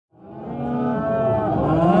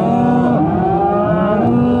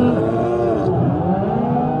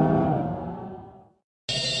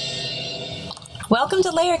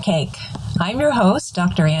Layer Cake. I'm your host,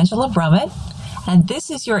 Dr. Angela Brummett, and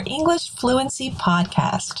this is your English Fluency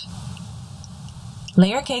Podcast.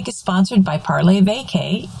 Layer Cake is sponsored by Parlez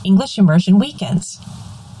Vacay English Immersion Weekends.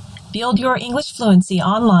 Build your English fluency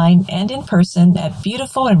online and in person at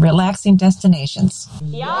beautiful and relaxing destinations.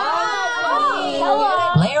 Layer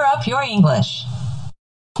up your English.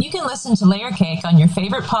 You can listen to Layer Cake on your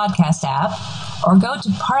favorite podcast app or go to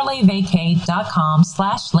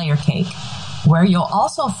parlezvacay.com/layercake, where you'll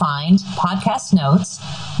also find podcast notes,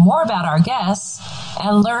 more about our guests,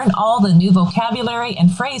 and learn all the new vocabulary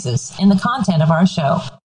and phrases in the content of our show.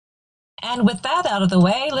 And with that out of the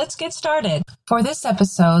way, let's get started. For this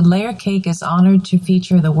episode, Layer Cake is honored to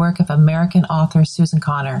feature the work of American author Susan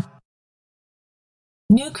Conner.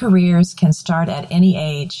 New careers can start at any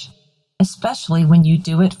age, especially when you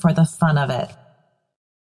do it for the fun of it.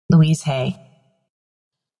 Louise Hay.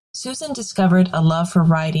 Susan discovered a love for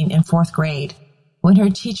writing in 4th grade when her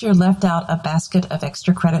teacher left out a basket of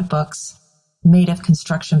extra credit books made of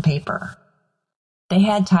construction paper. They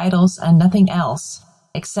had titles and nothing else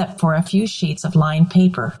except for a few sheets of lined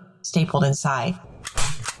paper stapled inside.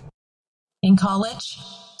 In college,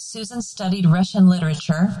 Susan studied Russian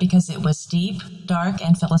literature because it was deep, dark,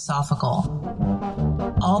 and philosophical.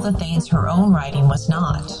 All the things her own writing was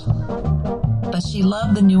not. But she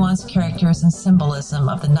loved the nuanced characters and symbolism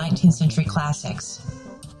of the 19th century classics.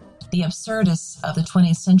 The absurdists of the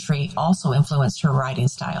 20th century also influenced her writing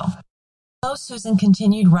style. Although Susan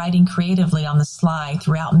continued writing creatively on the sly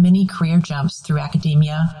throughout many career jumps through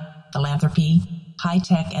academia, philanthropy,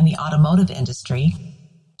 high-tech, and the automotive industry,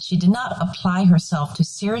 she did not apply herself to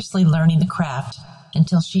seriously learning the craft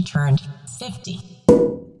until she turned 50.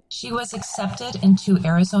 She was accepted into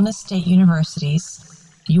Arizona State University's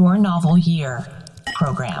Your Novel Year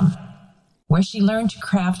program, where she learned to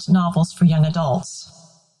craft novels for young adults.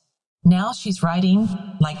 Now she's writing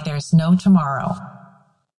like there's no tomorrow.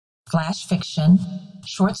 Flash fiction,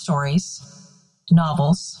 short stories,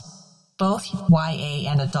 novels, both YA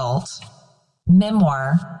and adult,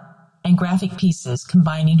 memoir, and graphic pieces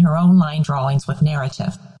combining her own line drawings with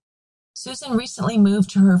narrative. Susan recently moved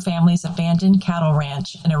to her family's abandoned cattle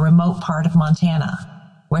ranch in a remote part of Montana,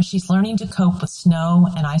 where she's learning to cope with snow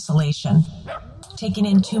and isolation, taking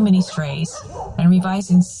in too many strays, and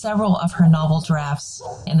revising several of her novel drafts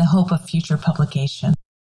in the hope of future publication.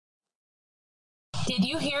 Did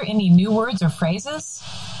you hear any new words or phrases?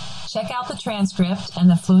 Check out the transcript and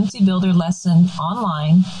the Fluency Builder lesson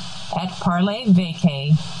online at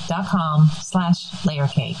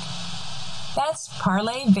parlezvacay.com/layercake. That's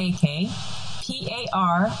Parlez Vacay,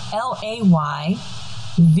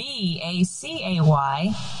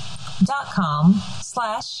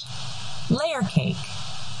 parleyvacay.com/layercake,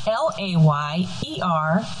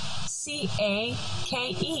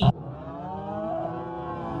 LAYERCAKE.